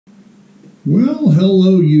Well,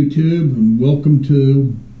 hello YouTube, and welcome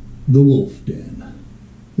to the Wolf Den.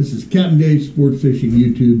 This is Captain Dave's Sport Fishing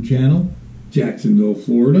YouTube channel, Jacksonville,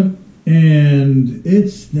 Florida, and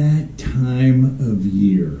it's that time of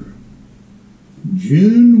year.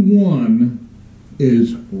 June 1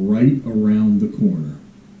 is right around the corner,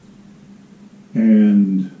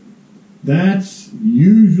 and that's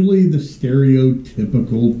usually the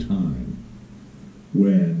stereotypical time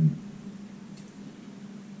when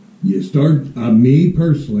you start, me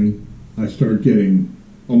personally, I start getting,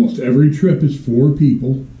 almost every trip is 4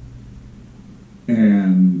 people,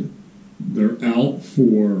 and they're out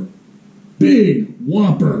for big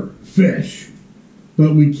whopper fish.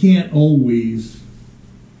 But we can't always,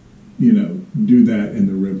 do that in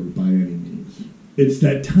the river by any means. It's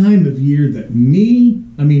that time of year that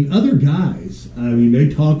other guys, they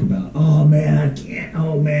talk about, oh man,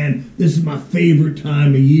 this is my favorite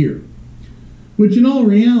time of year. Which in all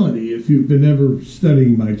reality, if you've been ever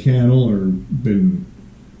studying my channel or been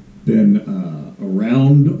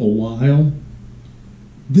around a while,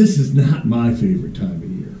 this is not my favorite time of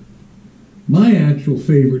year. My actual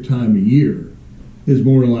favorite time of year is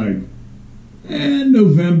more like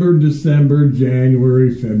November, December,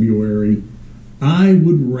 January, February. I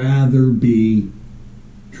would rather be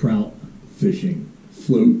trout fishing,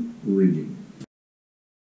 float rigging.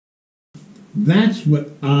 That's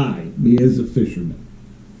what me as a fisherman,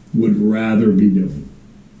 would rather be doing.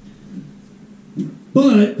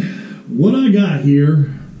 But what I got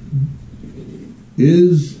here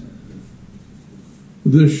is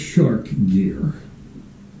the shark gear.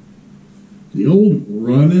 The old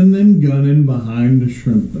running and gunning behind the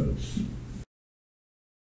shrimp boats.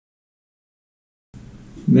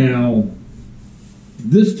 Now,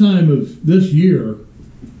 this time of this year,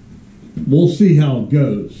 we'll see how it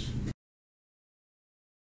goes.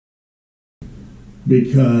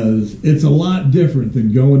 Because it's a lot different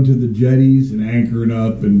than going to the jetties and anchoring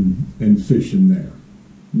up and fishing there.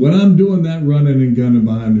 When I'm doing that running and gunning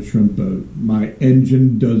behind the shrimp boat, my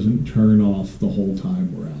engine doesn't turn off the whole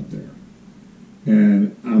time we're out there.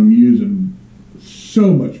 And I'm using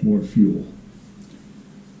so much more fuel.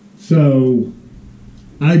 So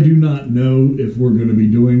I do not know if we're going to be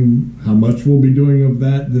doing, how much we'll be doing of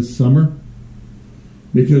that this summer.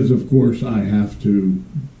 Because of course I have to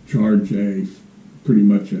charge pretty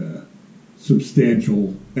much a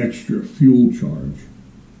substantial extra fuel charge.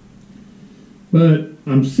 But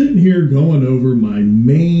I'm sitting here going over my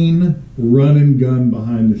main run and gun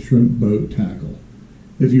behind the shrimp boat tackle.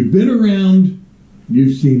 If you've been around,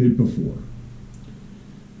 you've seen it before.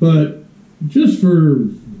 But just for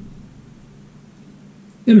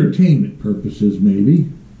entertainment purposes maybe,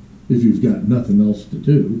 if you've got nothing else to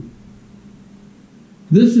do,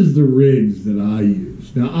 this is the rigs that I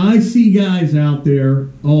use. Now, I see guys out there,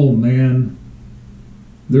 oh man,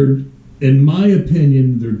 in my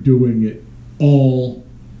opinion, they're doing it all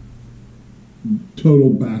total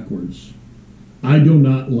backwards. I do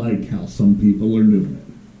not like how some people are doing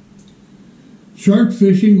it. Shark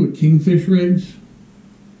fishing with kingfish rigs,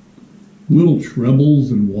 little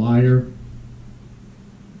trebles and wire,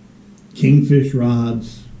 kingfish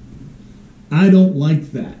rods. I don't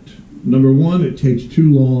like that. Number one, it takes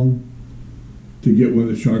too long to get one of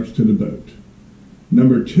the sharks to the boat.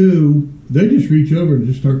 Number two, they just reach over and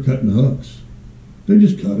just start cutting the hooks. They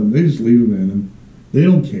just cut them. They just leave them in them. They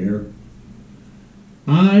don't care.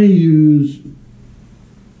 I use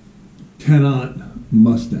 10-aught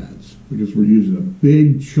mustads because we're using a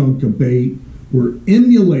big chunk of bait. We're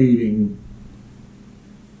emulating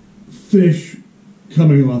fish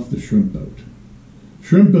coming off the shrimp boat.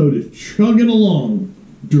 Shrimp boat is chugging along,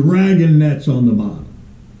 dragging nets on the bottom.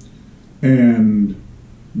 And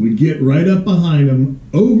we get right up behind them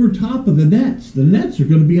over top of the nets. The nets are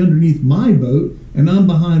going to be underneath my boat, and I'm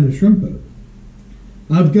behind the shrimp boat.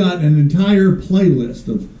 I've got an entire playlist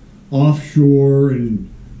of offshore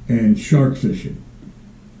and shark fishing.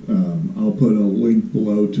 I'll put a link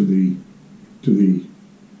below to the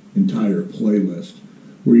entire playlist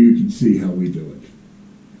where you can see how we do it.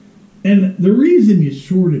 And the reason you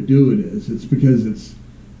sort of do it is it's because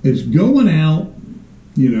it's going out,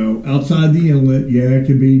 outside the inlet. Yeah, it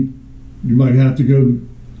can be, you might have to go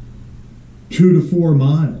 2 to 4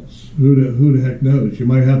 miles. Who the heck knows? You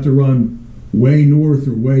might have to run way north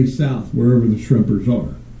or way south, wherever the shrimpers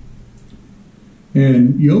are.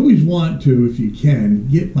 And you always want to, if you can,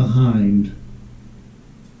 get behind,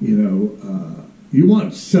 you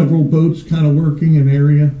want several boats kind of working an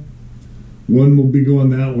area. One will be going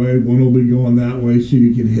that way, one will be going that way, so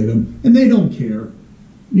you can hit them. And they don't care.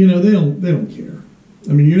 They don't care.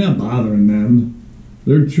 You're not bothering them.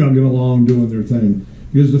 They're chugging along doing their thing.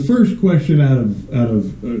 Because the first question out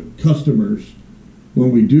of customers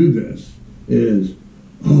when we do this is,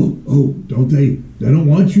 oh, don't they don't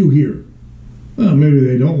want you here. Well, maybe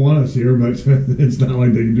they don't want us here, but it's not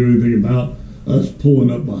like they can do anything about us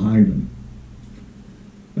pulling up behind them.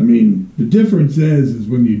 I mean, the difference is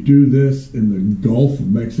when you do this in the Gulf of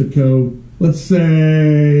Mexico, let's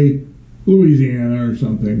say Louisiana or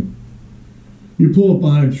something, you pull up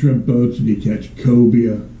behind shrimp boats and you catch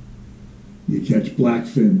cobia, you catch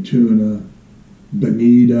blackfin tuna,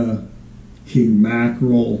 bonita, king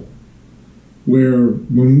mackerel, where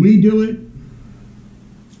when we do it,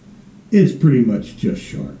 it's pretty much just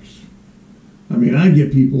sharks. I mean, I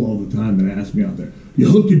get people all the time that ask me out there, you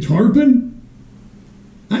hook a tarpon?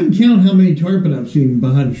 I can count how many tarpon I've seen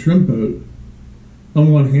behind a shrimp boat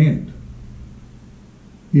on one hand,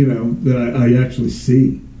 you know, that I actually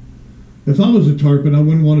see. If I was a tarpon, I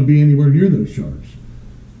wouldn't want to be anywhere near those sharks.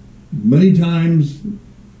 Many times,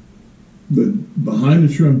 behind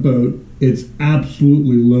the shrimp boat, it's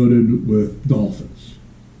absolutely loaded with dolphins.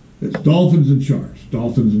 It's dolphins and sharks,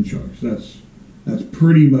 dolphins and sharks. That's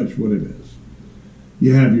pretty much what it is.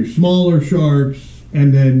 You have your smaller sharks,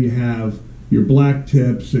 and then you have your black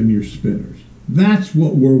tips and your spinners. That's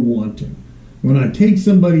what we're wanting. When I take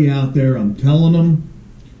somebody out there, I'm telling them,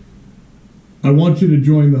 I want you to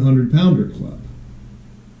join the 100-pounder club.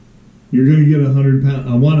 You're going to get 100 pound.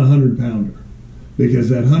 I want a 100-pounder because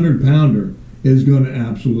that 100-pounder is going to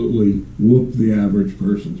absolutely whoop the average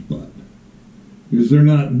person's butt because they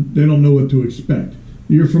don't know what to expect.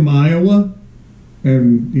 You're from Iowa,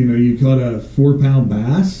 and you know you caught a 4-pound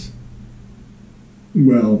bass.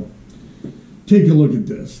 Well, take a look at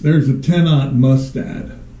this. There's a 10-aught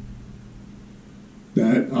mustad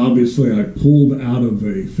that obviously I pulled out of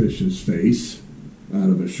a fish's face, out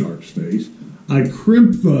of a shark's face. I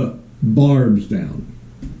crimped the barbs down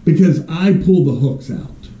because I pull the hooks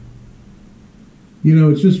out. You know,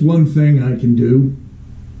 it's just one thing I can do,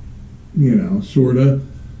 you know, sort of.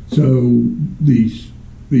 So these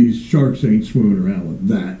sharks ain't swimming around with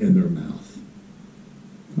that in their mouth.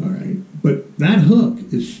 All right. But that hook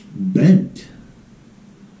is bent.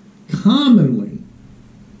 Commonly,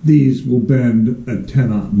 these will bend a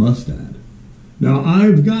 10-aught mustad. Now,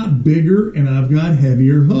 I've got bigger and I've got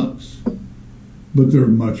heavier hooks, but they're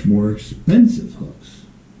much more expensive hooks.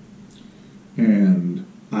 And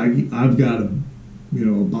I've got a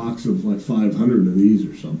box of like 500 of these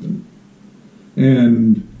or something.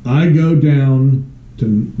 And I go down to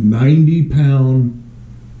 90-pound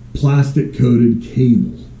plastic-coated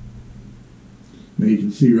cable. Now you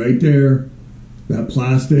can see right there, that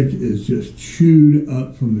plastic is just chewed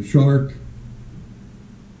up from the shark.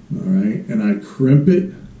 All right, and I crimp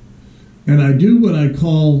it, and I do what I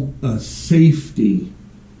call a safety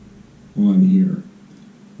on here.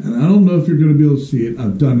 And I don't know if you're going to be able to see it.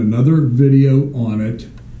 I've done another video on it.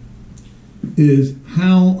 Is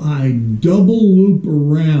how I double loop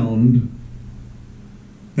around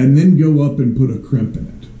and then go up and put a crimp in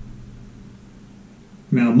it.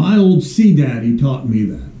 Now, my old sea daddy taught me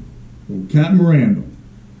that. Old Captain Randall.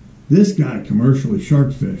 This guy commercially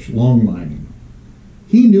shark fish, long lining.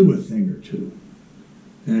 He knew a thing or two.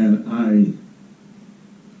 And I'm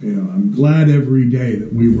glad every day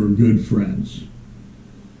that we were good friends.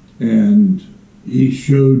 And he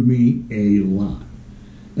showed me a lot.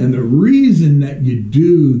 And the reason that you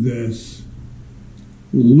do this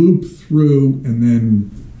loop through and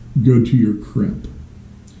then go to your crimp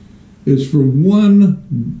is for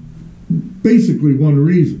basically one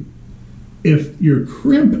reason. If your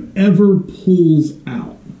crimp ever pulls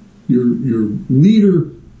out, your leader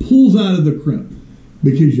pulls out of the crimp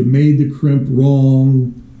because you made the crimp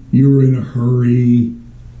wrong, you were in a hurry,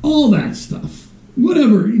 all that stuff.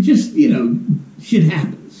 Whatever, it just, shit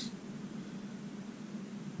happens.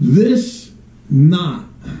 This knot,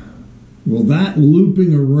 well, that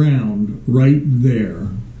looping around right there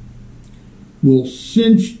will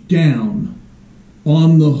cinch down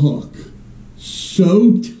on the hook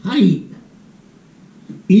so tight,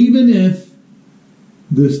 even if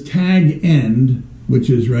this tag end, which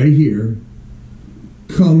is right here,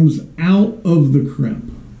 comes out of the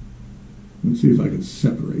crimp. Let's see if I can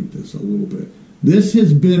separate this a little bit. This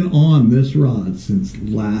has been on this rod since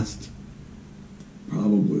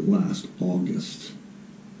probably last August.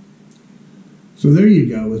 So there you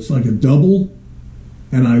go. It's like a double,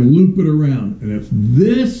 and I loop it around. And if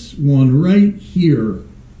this one right here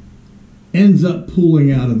ends up pulling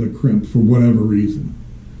out of the crimp for whatever reason,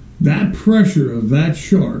 that pressure of that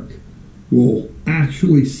shark will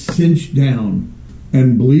actually cinch down.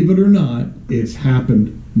 And believe it or not, it's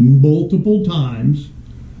happened multiple times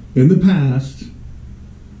in the past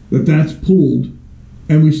that's pulled,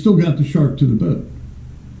 And we still got the shark to the boat.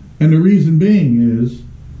 And the reason being is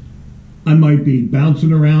I might be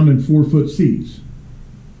bouncing around in 4-foot seas,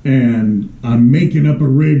 and I'm making up a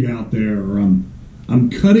rig out there, or I'm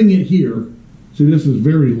cutting it here. See, this is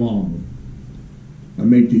very long. I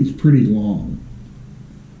make these pretty long.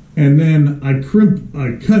 And then I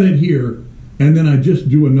cut it here, and then I just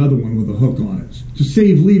do another one with a hook on it to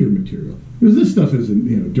save leader material. Because this stuff isn't,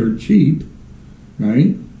 you know, dirt cheap,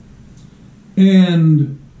 right?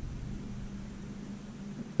 And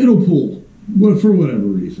it'll pull for whatever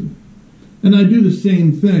reason. And I do the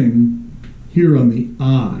same thing here on the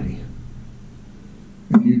eye.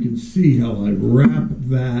 And you can see how I wrap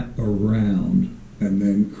that around and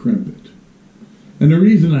then crimp it. And the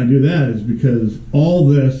reason I do that is because all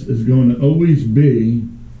this is going to always be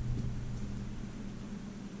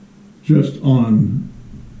just on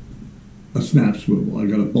a snap swivel. I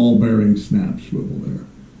got a ball bearing snap swivel there.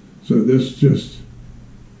 So this just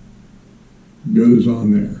goes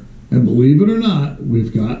on there. And believe it or not,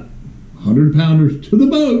 we've got 100-pounders to the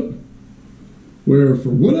boat where, for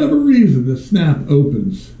whatever reason, the snap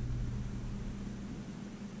opens.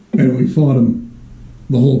 And we fought them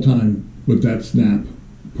the whole time with that snap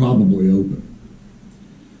probably open.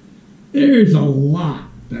 There's a lot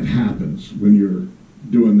that happens when you're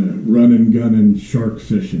doing the run and gun and shark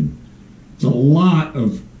fishing. It's a lot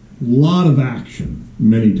of action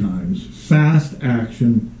many times, fast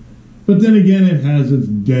action, but then again it has its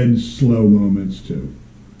dead slow moments too.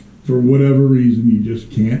 For whatever reason, you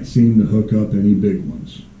just can't seem to hook up any big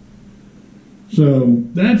ones. So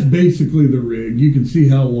that's basically the rig. You can see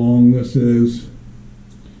how long this is.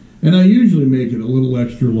 And I usually make it a little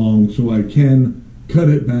extra long so I can cut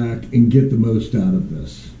it back and get the most out of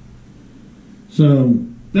this. So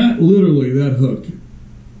that hook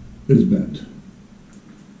is bent.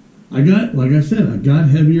 Like I said, I got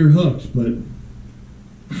heavier hooks, but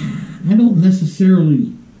I don't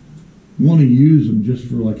necessarily want to use them just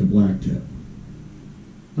for like a black tip.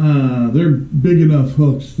 They're big enough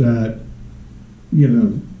hooks that, you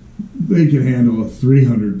know, they can handle a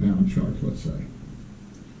 300-pound shark, let's say.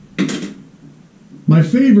 My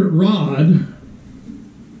favorite rod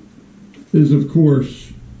is, of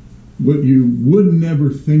course, what you would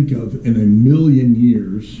never think of in a million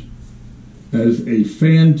years as a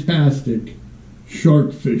fantastic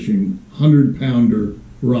shark fishing 100-pounder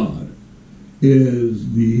rod,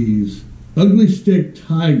 is these Ugly Stik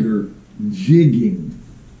Tiger Jigging.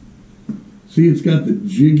 See, it's got the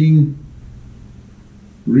Jigging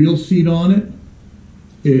reel seat on it.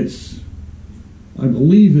 It's, I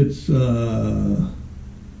believe it's,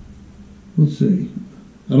 let's see,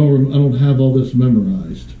 I don't have all this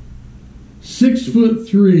memorized.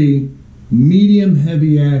 6'3", medium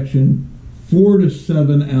heavy action, 4 to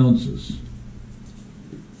 7 ounces.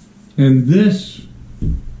 And this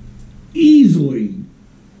easily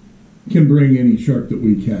can bring any shark that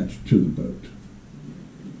we catch to the boat.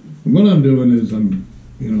 And what I'm doing is I'm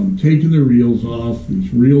taking the reels off.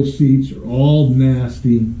 These reel seats are all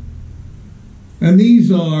nasty. And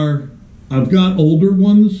these are, I've got older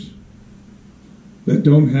ones that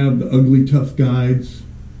don't have the ugly tough guides,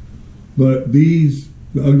 but these,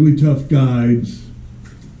 the ugly tough guides,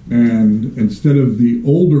 and instead of the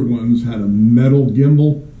older ones had a metal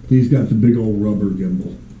gimbal, these got the big old rubber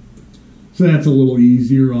gimbal. So that's a little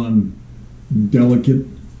easier on delicate,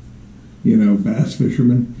 bass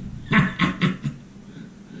fishermen.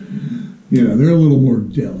 They're a little more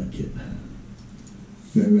delicate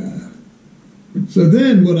than that. So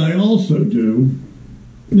then what I also do,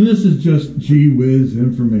 and this is just gee whiz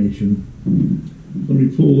information. Let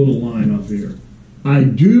me pull a little line off here. I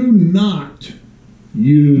do not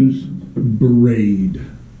use braid.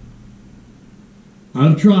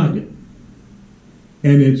 I've tried it,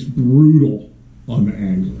 and it's brutal on the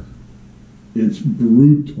angler. It's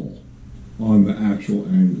brutal on the actual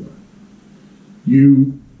angler.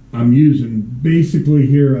 I'm using basically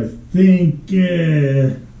here, I think,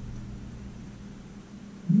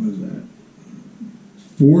 what was that?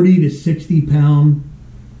 40 to 60 pound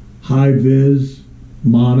high vis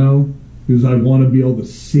mono, because I want to be able to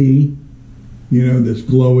see, this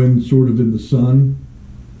glowing sort of in the sun.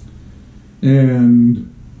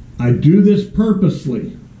 And I do this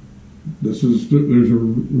purposely. There's a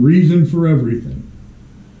reason for everything.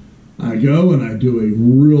 I go and I do a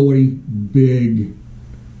really big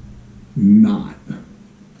knot.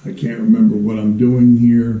 I can't remember what I'm doing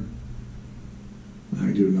here.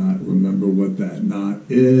 I do not remember what that knot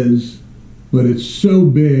is, but it's so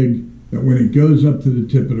big that when it goes up to the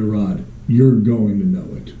tip of the rod, you're going to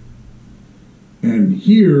know it. And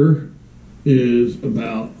here is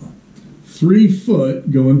about 3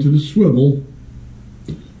 foot going to the swivel,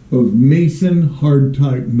 of Mason hard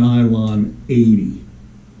type nylon 80.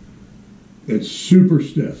 It's super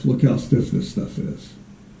stiff. Look how stiff this stuff is.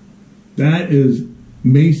 That is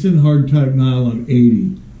Mason hard type nylon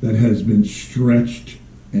 80 that has been stretched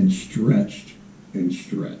and stretched and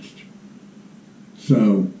stretched.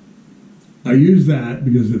 So I use that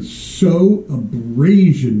because it's so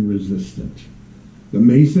abrasion resistant. The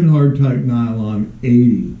Mason hard type nylon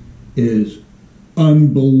 80 is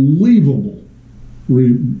unbelievable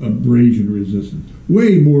abrasion resistant.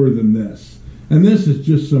 Way more than this. And this is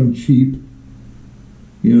just some cheap,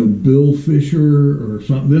 you know, Bill Fisher or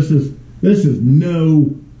something. This is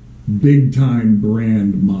no big time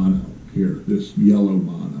brand mono here, this yellow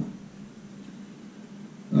mono.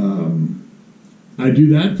 I do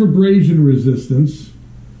that for abrasion resistance,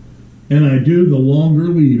 and I do the longer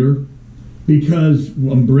leader because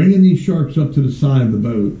I'm bringing these sharks up to the side of the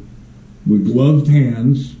boat with gloved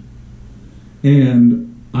hands,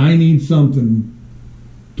 and I need something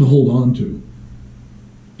to hold on to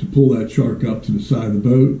pull that shark up to the side of the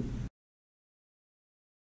boat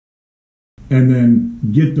and then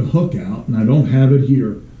get the hook out. And I don't have it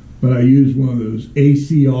here, but I use one of those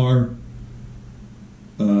ACR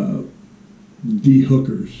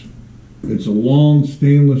de-hookers. It's a long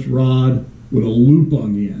stainless rod with a loop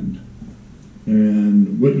on the end.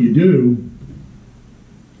 And what you do,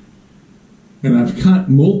 and I've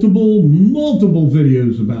cut multiple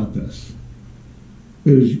videos about this,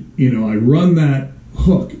 is, you know, I run that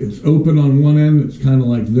hook. It's open on one end. It's kind of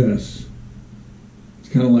like this. It's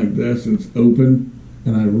kind of like this, and it's open.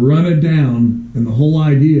 And I run it down, and the whole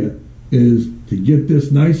idea is to get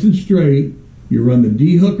this nice and straight. You run the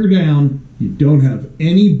de-hooker down. You don't have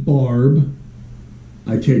any barb.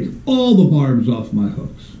 I take all the barbs off my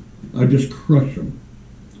hooks. I just crush them.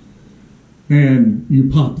 And you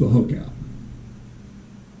pop the hook out.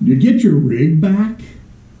 You get your rig back,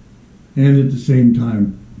 and at the same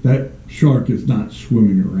time, that shark is not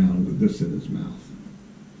swimming around with this in his mouth.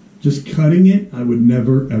 Just cutting it, I would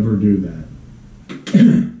never, ever do that.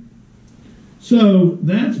 So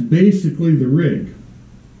that's basically the rig.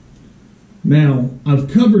 Now, I've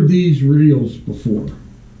covered these reels before.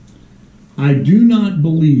 I do not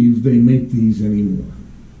believe they make these anymore.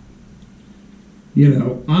 You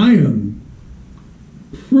know, I am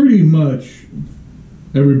pretty much,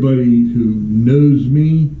 everybody who knows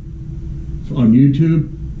me on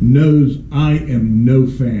YouTube knows I am no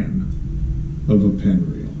fan of a pen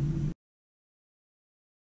reel.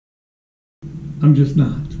 I'm just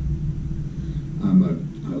not. I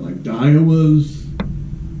like Daiwas.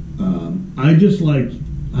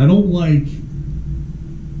 I don't like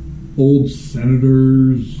old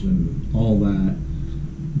Senators and all that.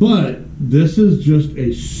 But this is just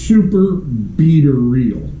a super beater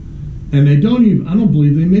reel. And I don't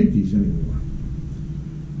believe they make these anymore.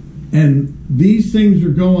 And these things are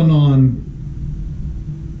going on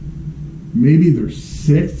maybe their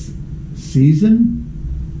 6th season?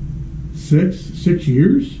 6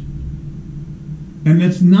 years? And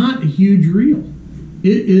that's not a huge reel.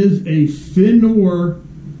 It is a Finor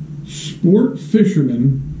Sport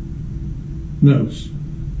Fisherman. No,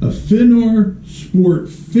 a Finor Sport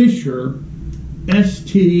Fisher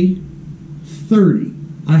ST30.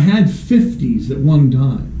 I had 50s at one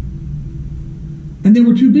time. And they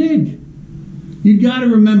were too big. You got to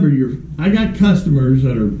remember, I got customers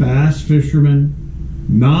that are bass fishermen,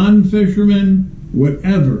 non-fishermen,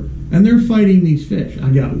 whatever. And they're fighting these fish. I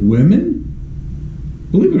got women.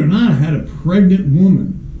 Believe it or not, I had a pregnant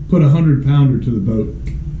woman put a 100-pounder to the boat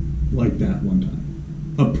like that one time.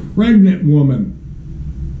 A pregnant woman.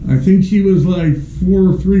 I think she was like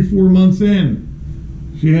 4 months in.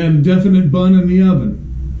 She had a definite bun in the oven.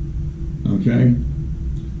 Okay?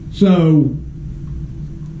 So,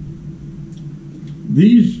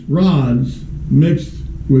 these rods mixed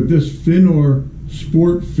with this Finor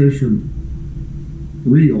Sport Fisher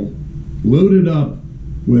reel, loaded up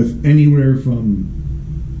with anywhere from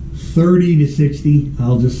 30 to 60,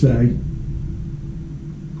 I'll just say.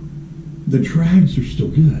 The drags are still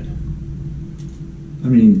good. I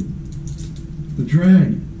mean, the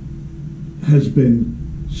drag has been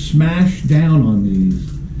smashed down on these.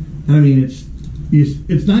 I mean,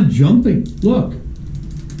 it's not jumping. Look,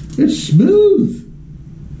 it's smooth.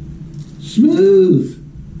 Smooth.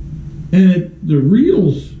 And the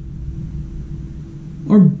reels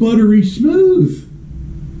are buttery smooth.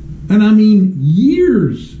 And I mean,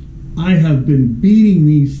 years I have been beating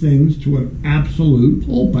these things to an absolute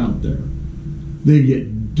pulp out there. They get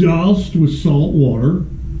doused with salt water,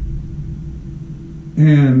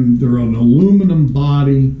 and they're an aluminum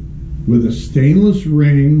body with a stainless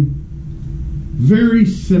ring. Very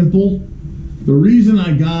simple. The reason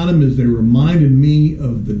I got them is they reminded me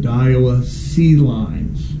of the Daiwa sea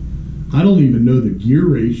lines. I don't even know the gear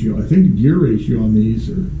ratio. I think the gear ratio on these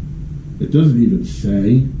it doesn't even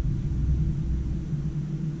say.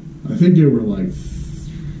 I think they were like,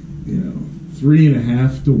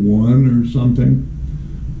 3.5 to 1 or something.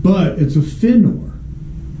 But it's a fin oar.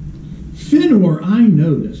 Fin oar, I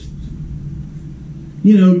noticed.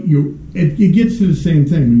 It gets to the same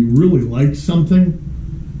thing. When you really like something,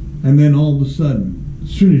 and then all of a sudden,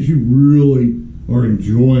 as soon as you really are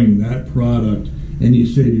enjoying that product, and you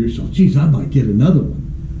say to yourself, geez, I might get another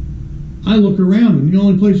one. I look around, and the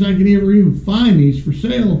only place I can ever even find these for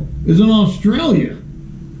sale is in Australia.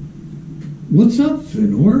 What's up,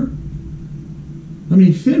 fin oar? I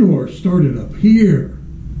mean, fin oar started up here.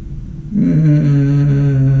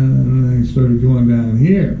 And they started going down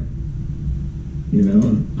here.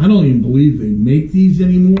 I don't even believe they make these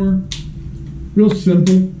anymore. Real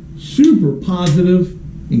simple, super positive,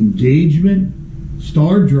 engagement,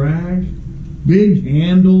 star drag, big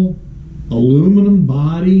handle, aluminum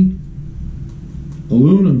body,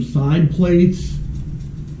 aluminum side plates.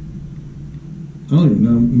 I don't even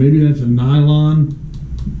know, maybe that's a nylon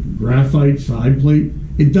graphite side plate.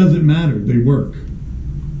 It doesn't matter, they work.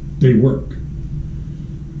 They work.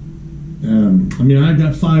 I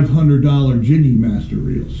got $500 Jigging Master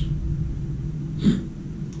reels.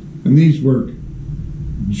 And these work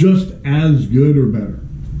just as good or better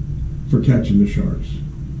for catching the sharks.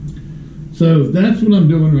 So that's what I'm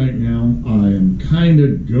doing right now. I am kind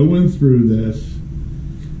of going through this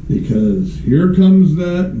because here comes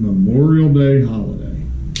that Memorial Day holiday.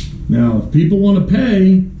 Now, if people want to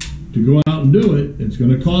pay to go out and do it, it's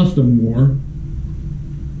going to cost them more,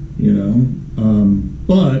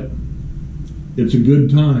 but it's a good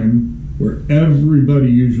time where everybody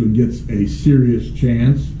usually gets a serious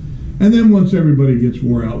chance. And then once everybody gets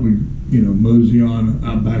wore out, we, mosey on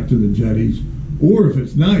out back to the jetties. Or if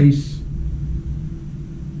it's nice,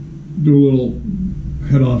 do a little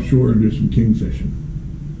head offshore and do some king fishing.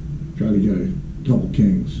 Try to get a couple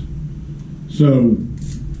kings. So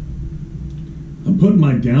I'm putting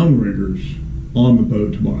my downriggers on the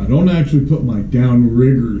boat tomorrow. I don't actually put my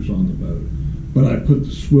downriggers on the boat, but I put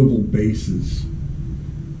the swivel bases.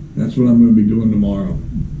 That's what I'm going to be doing tomorrow.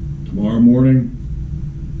 Tomorrow morning,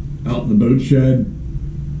 out in the boat shed,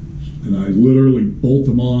 and I literally bolt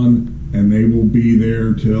them on, and they will be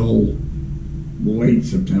there till late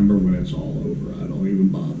September when it's all over. I don't even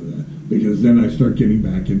bother that, because then I start getting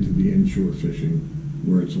back into the inshore fishing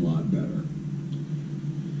where it's a lot better.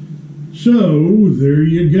 So there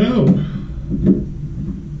you go.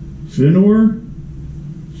 Fin oar,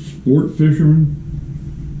 sport fisherman,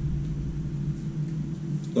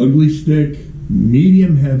 ugly stick,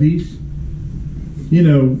 medium heavies.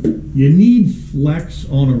 You need flex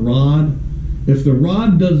on a rod. If the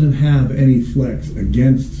rod doesn't have any flex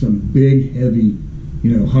against some big, heavy,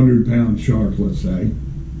 100-pound shark, let's say,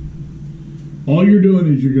 all you're doing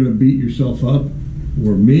is you're going to beat yourself up,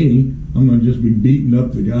 or me. I'm going to just be beating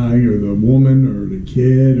up the guy or the woman or the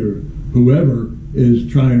kid or whoever is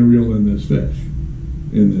trying to reel in this fish.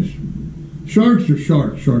 Sharks are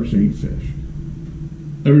sharks. Sharks ain't fish.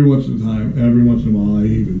 Every once in a while, I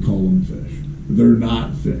even call them fish. They're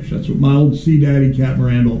not fish. That's what my old sea daddy, Captain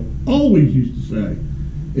Randall, always used to say,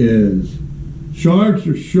 is sharks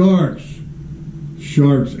are sharks.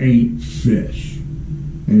 Sharks ain't fish.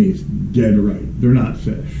 And he's dead right. They're not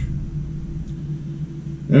fish.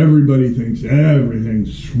 Everybody thinks everything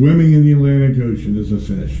swimming in the Atlantic Ocean is a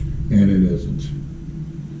fish, and it isn't.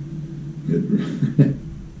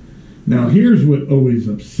 Now, here's what always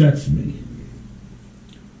upsets me.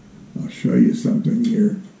 I'll show you something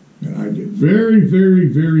here that I get very, very,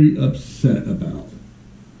 very upset about.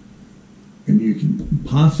 And you can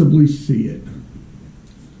possibly see it.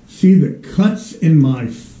 See the cuts in my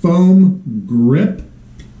foam grip?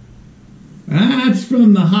 That's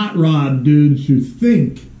from the hot rod dudes who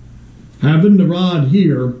think having the rod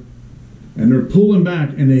here and they're pulling back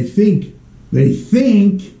and they think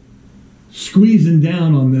squeezing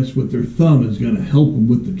down on this with their thumb is going to help them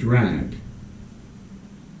with the drag.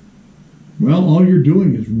 Well, all you're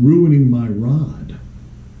doing is ruining my rod.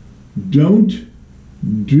 Don't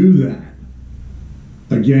do that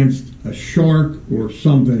against a shark or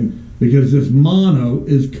something, because this mono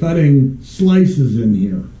is cutting slices in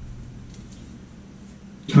here.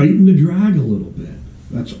 Tighten the drag a little bit.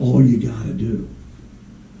 That's all you got to do.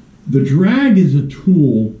 The drag is a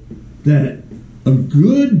tool that a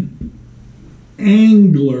good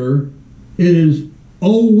angler is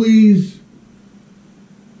always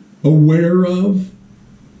aware of.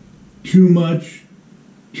 Too much,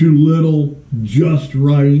 too little, just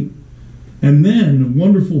right. And then the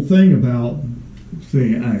wonderful thing about,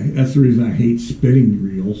 that's the reason I hate spinning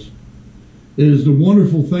reels, is the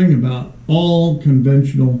wonderful thing about all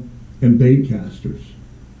conventional and bait casters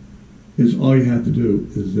is all you have to do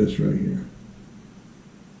is this right here.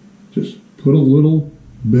 Just put a little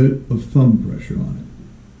bit of thumb pressure on it.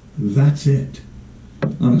 That's it.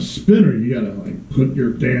 On a spinner, you gotta like put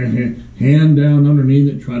your hand down underneath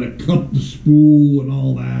it, try to cup the spool and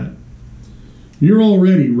all that. You're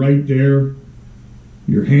already right there.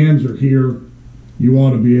 Your hands are here. You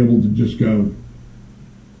ought to be able to just go,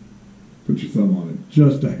 put your thumb on it,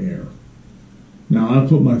 just a hair. Now, I've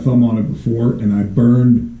put my thumb on it before, and I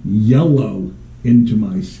burned yellow into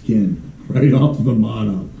my skin right off the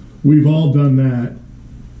mono. We've all done that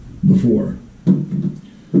before.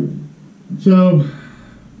 So,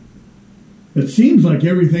 it seems like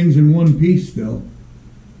everything's in one piece still.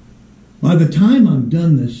 By the time I'm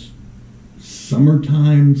done this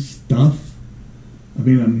summertime stuff, I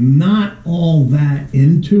mean, I'm not all that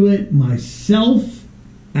into it myself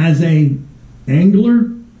as a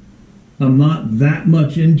angler. I'm not that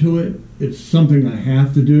much into it. It's something I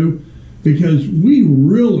have to do because we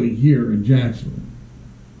really here in Jacksonville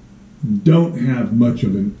don't have much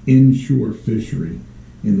of an inshore fishery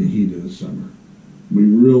in the heat of the summer. We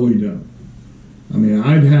really don't. I mean,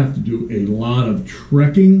 I'd have to do a lot of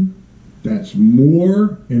trekking. That's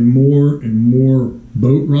more and more and more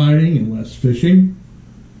boat riding and less fishing.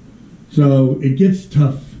 So it gets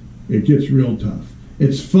tough. It gets real tough.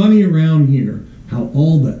 It's funny around here how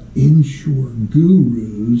all the inshore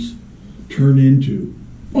gurus turn into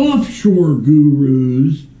offshore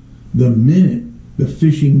gurus the minute the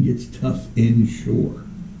fishing gets tough inshore.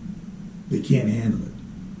 They can't handle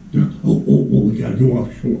it. Oh, we gotta go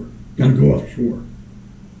offshore. Gotta go offshore.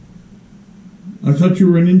 I thought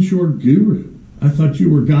you were an inshore guru. I thought you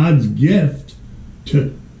were God's gift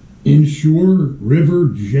to inshore river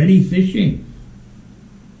jetty fishing.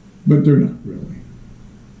 But they're not really.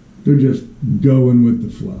 They're just going with the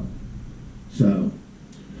flow. So,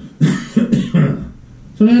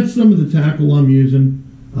 so that's some of the tackle I'm using.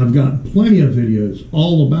 I've got plenty of videos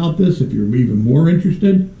all about this. If you're even more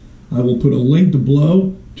interested, I will put a link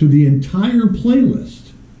below to the entire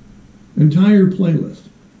playlist. Entire playlist.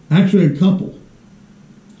 Actually, a couple.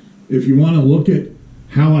 If you want to look at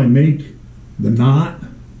how I make the knot,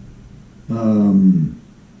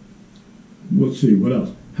 let's see, what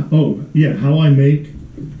else? Oh, yeah, how I make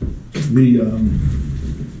the,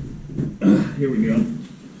 here we go.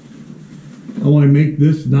 How I make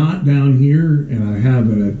this knot down here, and I have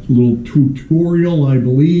a little tutorial, I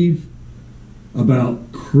believe,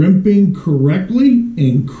 about crimping correctly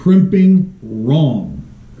and crimping wrong.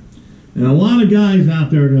 And a lot of guys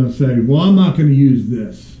out there are going to say, well, I'm not going to use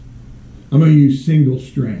this. I'm going to use single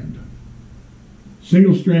strand.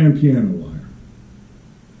 Single strand piano wire.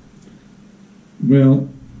 Well,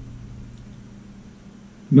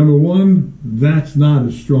 number one, that's not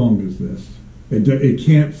as strong as this. It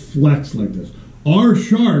can't flex like this. Our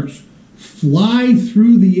sharks fly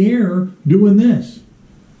through the air doing this.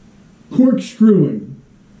 Corkscrewing.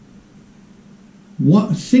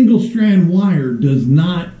 Single strand wire does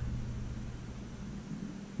not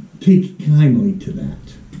take kindly to that.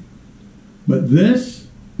 But this,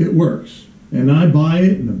 it works. And I buy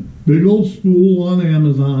it in a big old spool on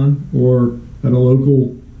Amazon or at a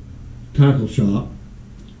local tackle shop.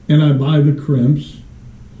 And I buy the crimps.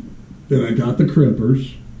 Then I got the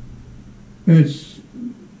crimpers. And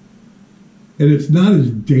it's not as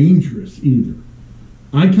dangerous either.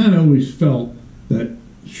 I kind of always felt that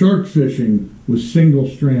shark fishing with single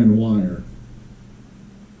strand wire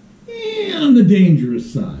on the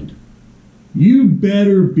dangerous side. You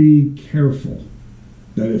better be careful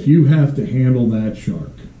that if you have to handle that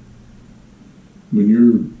shark when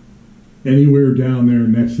you're anywhere down there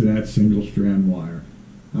next to that single strand wire.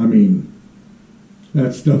 I mean,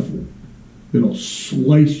 that stuff it'll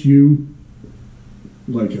slice you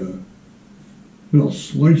like a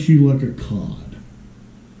cod.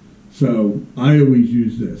 So I always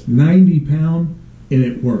use this 90 pound and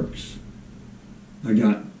it works. I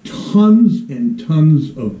got tons and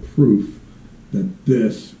tons of proof that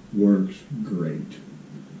this works great.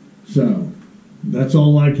 So that's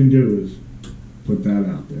all I can do is put that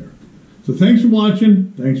out there. So thanks for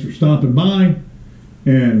watching. Thanks for stopping by.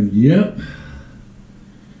 And yep,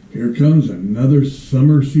 here comes another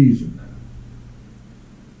summer season.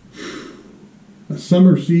 A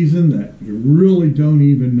summer season that you really don't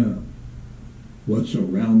even know what's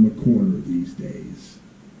around the corner these days.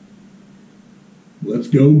 Let's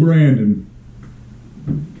go, Brandon.